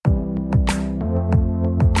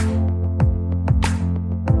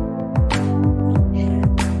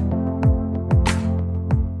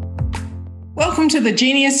to the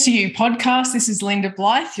Genius to You podcast. This is Linda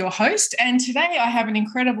Blythe, your host, and today I have an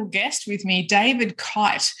incredible guest with me, David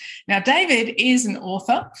Kight. Now, David is an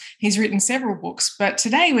author. He's written several books, but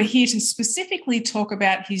today we're here to specifically talk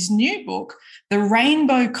about his new book, The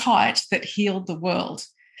Rainbow Kite That Healed the World.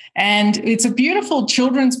 And it's a beautiful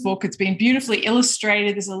children's book. It's been beautifully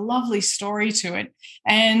illustrated. There's a lovely story to it.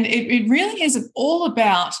 And it really is all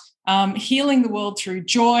about healing the world through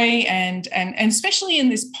joy and especially in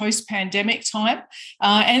this post-pandemic time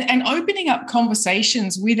and opening up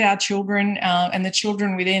conversations with our children and the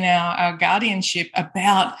children within our guardianship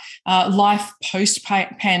about life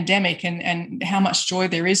post-pandemic and how much joy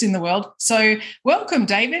there is in the world. So welcome,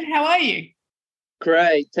 David. How are you?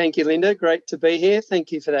 Great. Thank you, Linda. Great to be here.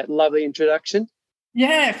 Thank you for that lovely introduction.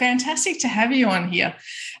 Yeah, fantastic to have you on here.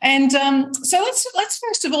 And so let's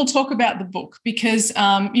first of all talk about the book because,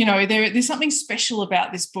 there's something special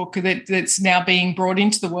about this book that's now being brought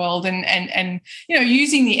into the world and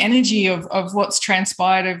using the energy of what's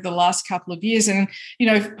transpired over the last couple of years. And,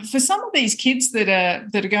 for some of these kids that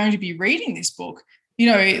are going to be reading this book,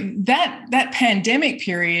 that pandemic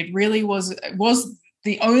period really was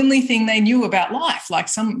the only thing they knew about life. Like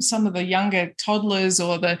some of the younger toddlers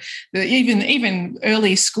or the even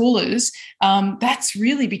early schoolers, that's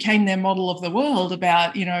really became their model of the world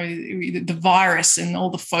about, the virus and all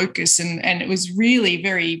the focus. And it was really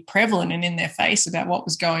very prevalent and in their face about what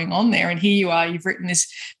was going on there. And here you are, you've written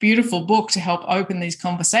this beautiful book to help open these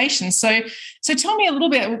conversations. So tell me a little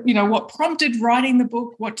bit, what prompted writing the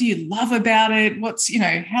book? What do you love about it? What's,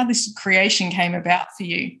 how this creation came about for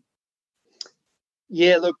you?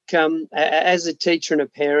 Yeah, look, as a teacher and a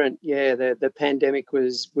parent, the pandemic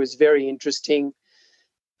was very interesting.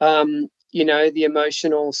 The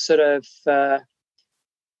emotional sort of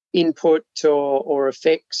input or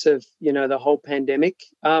effects of, the whole pandemic.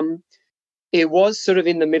 It was sort of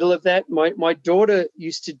in the middle of that. My daughter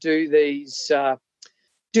used to do these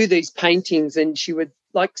paintings, and she would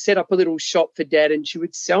like set up a little shop for Dad, and she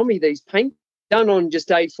would sell me these paint done on just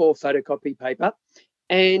A4 photocopy paper.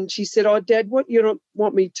 And she said, "Oh, Dad, what you don't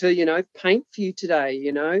want me to, paint for you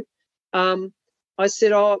today, I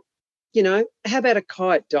said, "Oh, how about a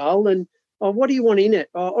kite, doll? And what do you want in it?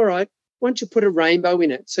 Oh, all right, why don't you put a rainbow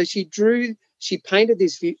in it?" So she painted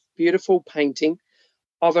this beautiful painting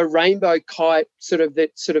of a rainbow kite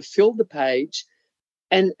that filled the page,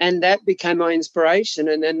 and that became my inspiration.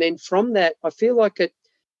 And then from that, I feel like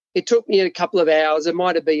it took me a couple of hours. It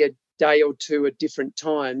might have been a day or two at different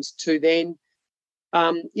times to then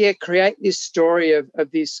create this story of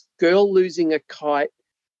this girl losing a kite,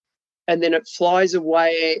 and then it flies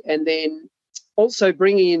away, and then also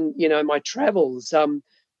bringing in, my travels. When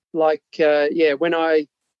I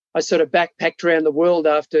sort of backpacked around the world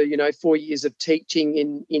after, 4 years of teaching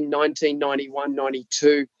in 1991,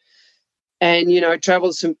 92, and,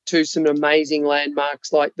 traveled to some amazing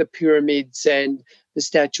landmarks like the pyramids and the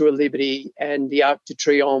Statue of Liberty and the Arc de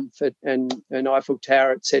Triomphe and Eiffel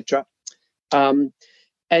Tower, etc.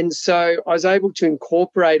 And so I was able to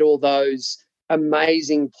incorporate all those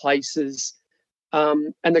amazing places,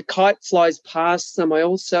 and the kite flies past them. I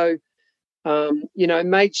also,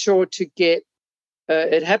 made sure to get,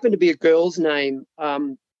 it happened to be a girl's name,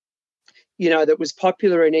 that was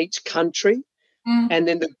popular in each country. Mm. And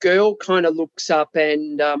then the girl kind of looks up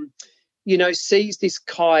and, sees this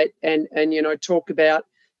kite and talk about,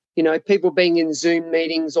 people being in Zoom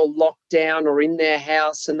meetings or locked down or in their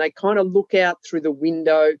house, and they kind of look out through the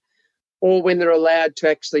window, or when they're allowed to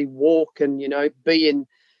actually walk and, be in,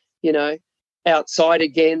 outside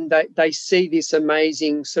again, they see this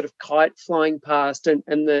amazing sort of kite flying past and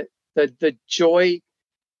the joy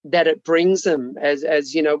that it brings them as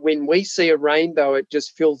when we see a rainbow, it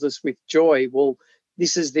just fills us with joy. Well,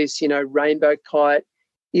 this is this, rainbow kite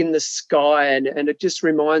in the sky, and it just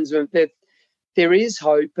reminds them that there is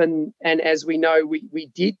hope, and as we know, we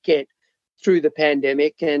did get through the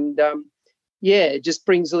pandemic, and it just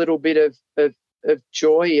brings a little bit of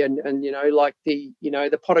joy and like the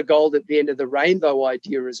the pot of gold at the end of the rainbow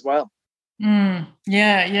idea as well.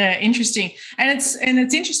 Interesting. And it's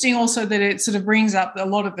interesting also that it sort of brings up a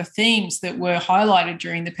lot of the themes that were highlighted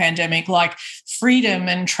during the pandemic, like freedom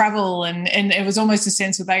and travel, and it was almost a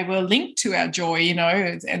sense that they were linked to our joy, and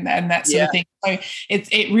that sort of thing. So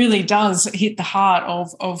it really does hit the heart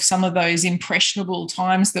of some of those impressionable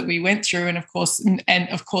times that we went through, and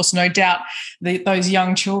of course, no doubt those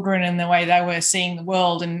young children and the way they were seeing the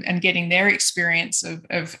world and getting their experience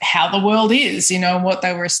of how the world is, and what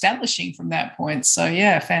they were establishing from that point. So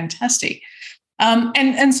fantastic.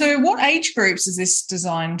 And so what age groups is this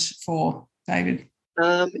designed for, David?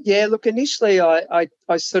 Look, initially I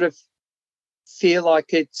sort of feel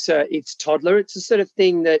like it's toddler. It's the sort of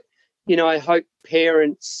thing that, you know, I hope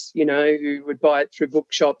parents, you know, who would buy it through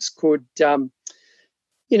bookshops could,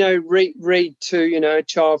 you know, read to, you know, a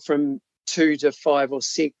child from 2 to 5 or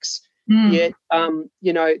 6. Yet,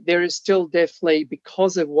 you know, there is still definitely,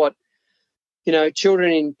 because of what, you know,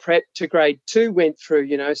 children in prep to grade 2 went through,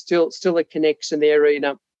 you know, still a connection there even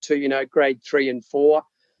up to, you know, grade 3 and 4.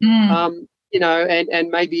 You know, and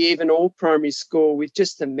maybe even all primary school, with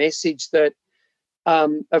just the message that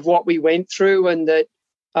of what we went through, and that,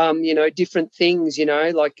 you know, different things, you know,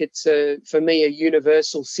 like it's for me a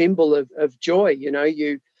universal symbol of joy. You know,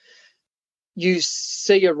 you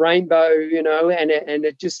see a rainbow, you know, and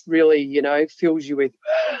it just really, you know, fills you with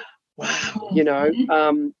wow, you know,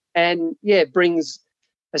 and yeah, brings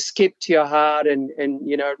a skip to your heart, and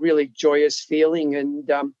you know, really joyous feeling.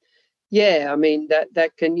 And yeah, I mean,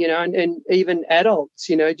 that can, you know, and even adults,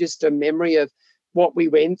 you know, just a memory of what we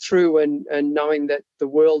went through, and knowing that the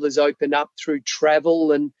world has opened up through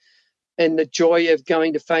travel, and the joy of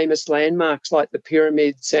going to famous landmarks like the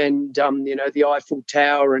pyramids, and you know, the Eiffel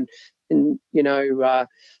Tower, and you know,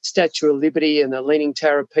 Statue of Liberty, and the Leaning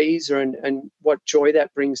Tower of Pisa, and what joy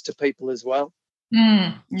that brings to people as well.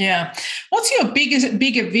 Yeah. What's your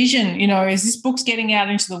bigger vision? You know, is this book's getting out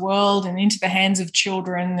into the world and into the hands of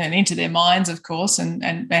children and into their minds, of course,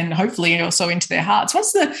 and hopefully also into their hearts?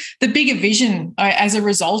 What's the bigger vision as a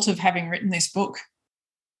result of having written this book?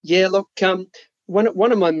 Yeah, look,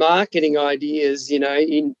 one of my marketing ideas, you know,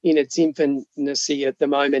 in its infancy at the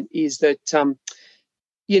moment, is that,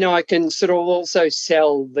 you know, I can sort of also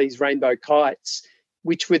sell these rainbow kites,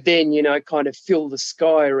 which would then, you know, kind of fill the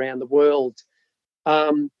sky around the world.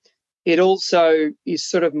 It also is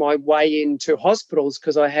sort of my way into hospitals,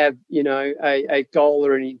 because I have, you know, a goal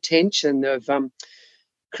or an intention of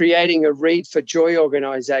creating a Read for Joy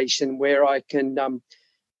organisation where I can,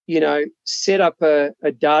 you know, set up a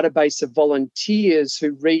database of volunteers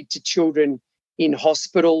who read to children in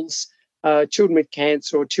hospitals, children with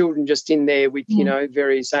cancer, or children just in there with, you know,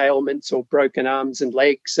 various ailments or broken arms and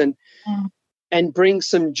legs, and bring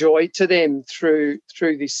some joy to them through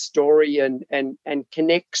this story, and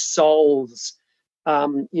connect souls,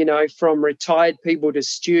 you know, from retired people to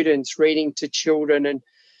students reading to children, and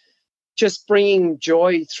just bringing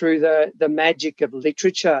joy through the magic of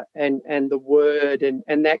literature and the word,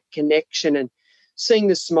 and that connection, and seeing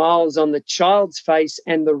the smiles on the child's face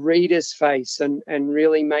and the reader's face, and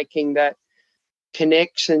really making that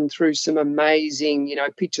connection through some amazing, you know,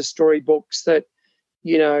 picture storybooks that,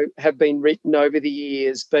 you know, have been written over the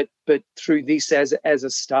years, but through this as a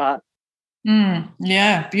start.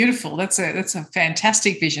 Yeah, beautiful. That's a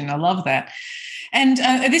fantastic vision. I love that. And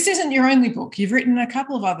this isn't your only book. You've written a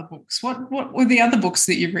couple of other books. What were the other books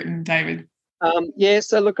that you've written, David? Yeah,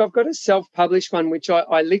 so look, I've got a self-published one, which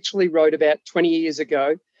I literally wrote about 20 years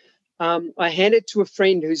ago. I handed to a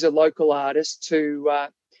friend who's a local artist to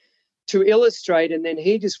illustrate, and then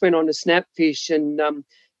he just went on to Snapfish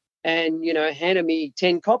and you know, handed me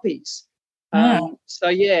 10 copies. So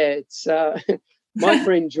yeah, it's my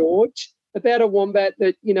friend George, about a wombat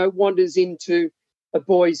that, you know, wanders into a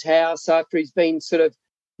boy's house after he's been sort of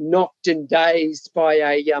knocked and dazed by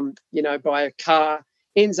a car,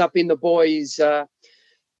 ends up in the boy's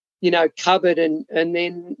you know, cupboard, and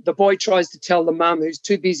then the boy tries to tell the mum, who's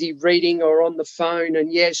too busy reading or on the phone,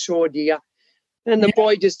 and yeah, sure, dear. And the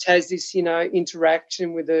boy just has this, you know,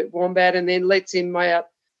 interaction with the wombat, and then lets him out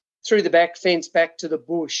through the back fence back to the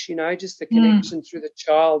bush, you know, just the connection through the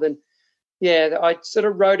child. And yeah, I sort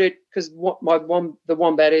of wrote it because the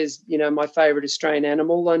wombat is, you know, my favourite Australian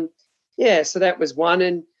animal. And yeah, so that was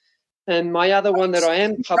one. And my other one that I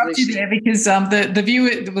am published there, because the viewer,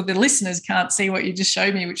 the listeners can't see what you just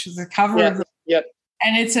showed me, which was the cover of the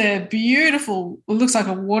and it's a beautiful, it looks like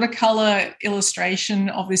a watercolor illustration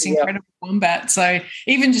of this incredible wombat. So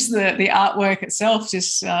even just the artwork itself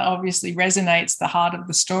just obviously resonates the heart of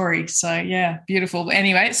the story. So yeah, beautiful.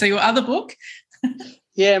 Anyway, so your other book?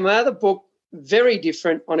 Yeah, my other book, very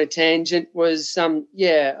different on a tangent, was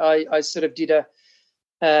I sort of did how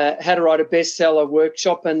to write a bestseller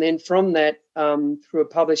workshop, and then from that, through a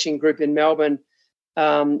publishing group in Melbourne,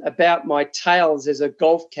 about my tales as a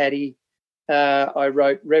golf caddy, I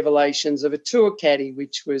wrote Revelations of a Tour Caddy,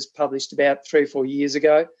 which was published about 3 or 4 years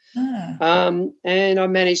ago. And I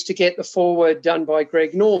managed to get the foreword done by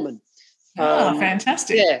Greg Norman.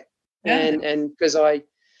 Fantastic. Yeah. And because I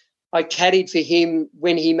caddied for him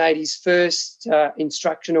when he made his first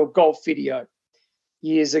instructional golf video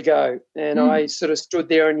years ago. And I sort of stood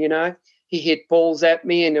there and, you know, he hit balls at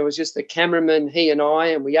me, and it was just the cameraman, he and I,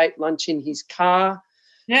 and we ate lunch in his car.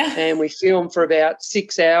 Yeah. And we filmed for about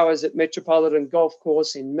 6 hours at Metropolitan Golf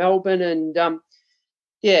Course in Melbourne. And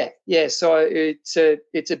so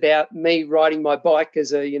it's about me riding my bike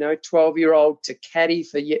as a 12-year-old to caddy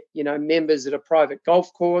for members at a private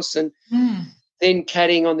golf course, and then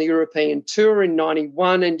caddying on the European Tour in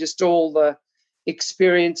 '91, and just all the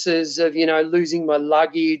experiences of losing my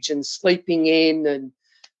luggage and sleeping in,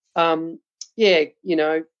 and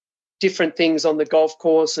different things on the golf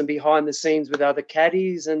course and behind the scenes with other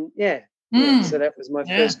caddies, and so that was my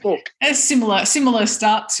first book. A similar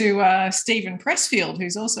start to Stephen Pressfield,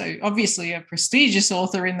 who's also obviously a prestigious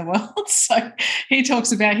author in the world. So he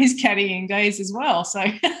talks about his caddying days as well. So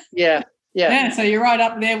yeah. So you're right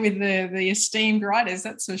up there with the esteemed writers,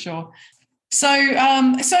 that's for sure. So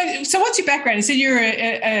what's your background? So you're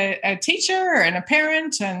a teacher and a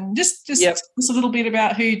parent, and just tell us a little bit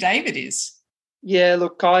about who David is. Yeah,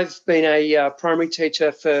 look, I've been a primary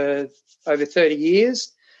teacher for over 30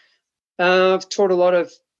 years. I've taught a lot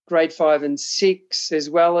of grade 5 and 6, as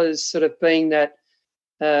well as sort of being that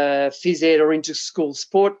phys ed or inter-school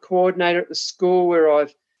sport coordinator at the school, where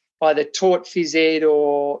I've either taught phys ed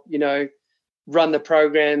or, run the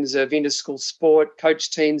programs of inter-school sport, coach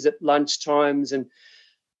teams at lunchtimes, and,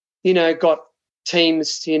 got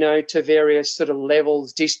teams, to various sort of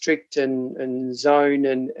levels, district and zone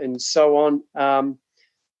and so on.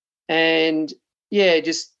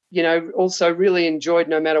 Also really enjoyed,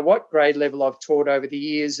 no matter what grade level I've taught over the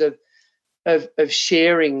years, of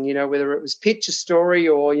sharing, whether it was Picture Story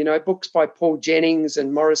or, books by Paul Jennings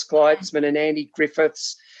and Morris Gleitzman and Andy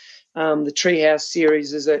Griffiths. The Treehouse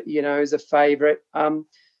series is a favourite.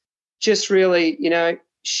 Just really,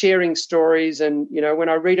 sharing stories, and when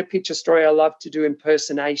I read a picture story, I love to do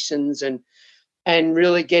impersonations and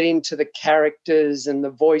really get into the characters and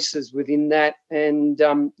the voices within that. And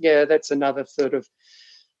that's another sort of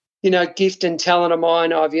gift and talent of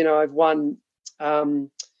mine. I've won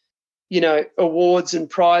awards and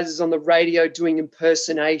prizes on the radio doing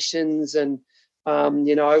impersonations, and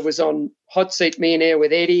I was on Hot Seat Millionaire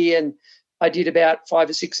with Eddie, and I did about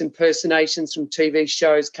 5 or 6 impersonations from TV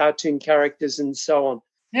shows, cartoon characters, and so on.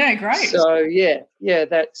 Yeah, great. So,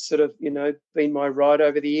 that's sort of, been my ride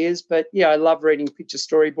over the years. But, I love reading picture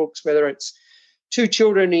story books, whether it's to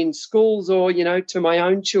children in schools or, to my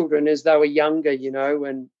own children as they were younger,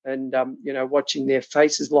 and watching their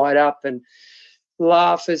faces light up and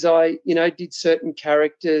laugh as I, did certain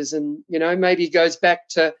characters. And, maybe it goes back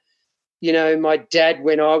to, my dad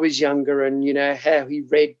when I was younger, and, how he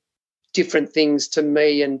read different things to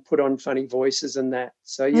me and put on funny voices and that.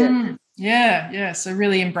 So, Yeah. So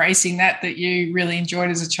really embracing that you really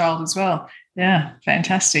enjoyed as a child as well. Yeah,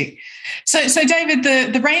 fantastic. So David,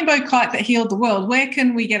 the Rainbow Kite That Healed the World, where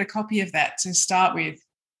can we get a copy of that to start with?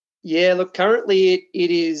 Yeah, look, currently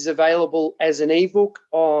it is available as an ebook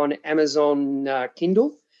on Amazon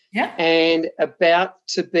Kindle. Yeah. And about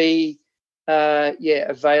to be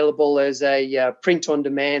available as a print on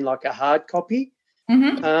demand, like a hard copy.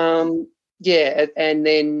 Mm-hmm. And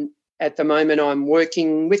then at the moment I'm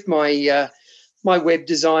working with my my web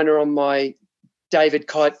designer on my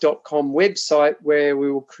davidkight.com website, where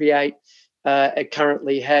we will create. It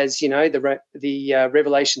currently has, the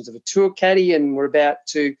Revelations of a Tour Caddy, and we're about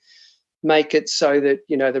to make it so that,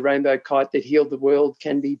 the Rainbow Kite That Healed the World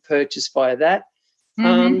can be purchased via that.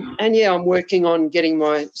 Mm-hmm. I'm working on getting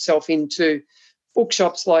myself into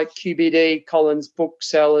bookshops like QBD, Collins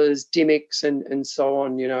Booksellers, Dymocks, and so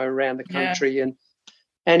on, around the country, and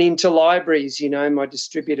into libraries. My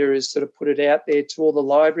distributor has sort of put it out there to all the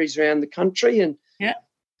libraries around the country, and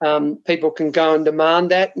people can go and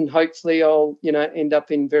demand that, and hopefully I'll, end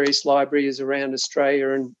up in various libraries around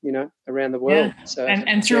Australia and, around the world. Yeah. So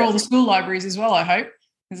and through all the school libraries as well, I hope,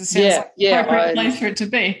 because it sounds like the appropriate place for it to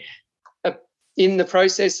be. In the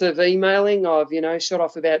process of emailing, I've, shot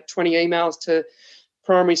off about 20 emails to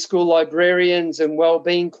primary school librarians and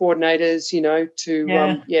wellbeing coordinators,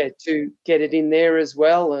 to get it in there as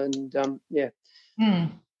well. And, definitely.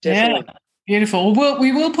 Yeah. Beautiful. Well,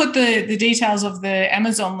 we will put the details of the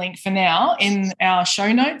Amazon link for now in our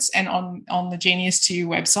show notes and on the Genius to You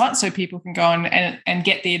website, so people can go and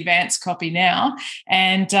get the advanced copy now.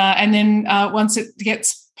 And then once it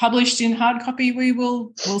gets published in hard copy,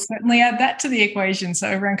 we'll certainly add that to the equation so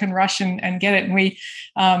everyone can rush and get it. And we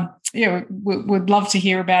would love to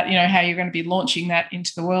hear about, how you're going to be launching that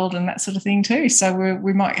into the world and that sort of thing too. So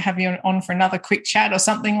we might have you on for another quick chat or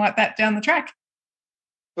something like that down the track.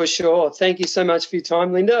 For sure. Thank you so much for your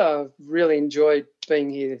time, Linda. I've really enjoyed being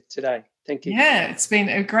here today. Thank you. Yeah, it's been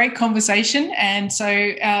a great conversation. And so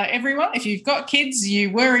everyone, if you've got kids, you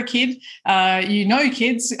were a kid, you know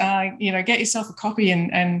kids, get yourself a copy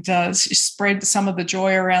and spread some of the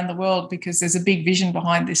joy around the world, because there's a big vision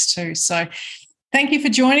behind this too. So thank you for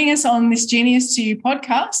joining us on this Genius to You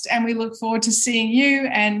podcast. And we look forward to seeing you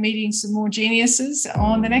and meeting some more geniuses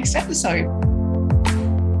on the next episode.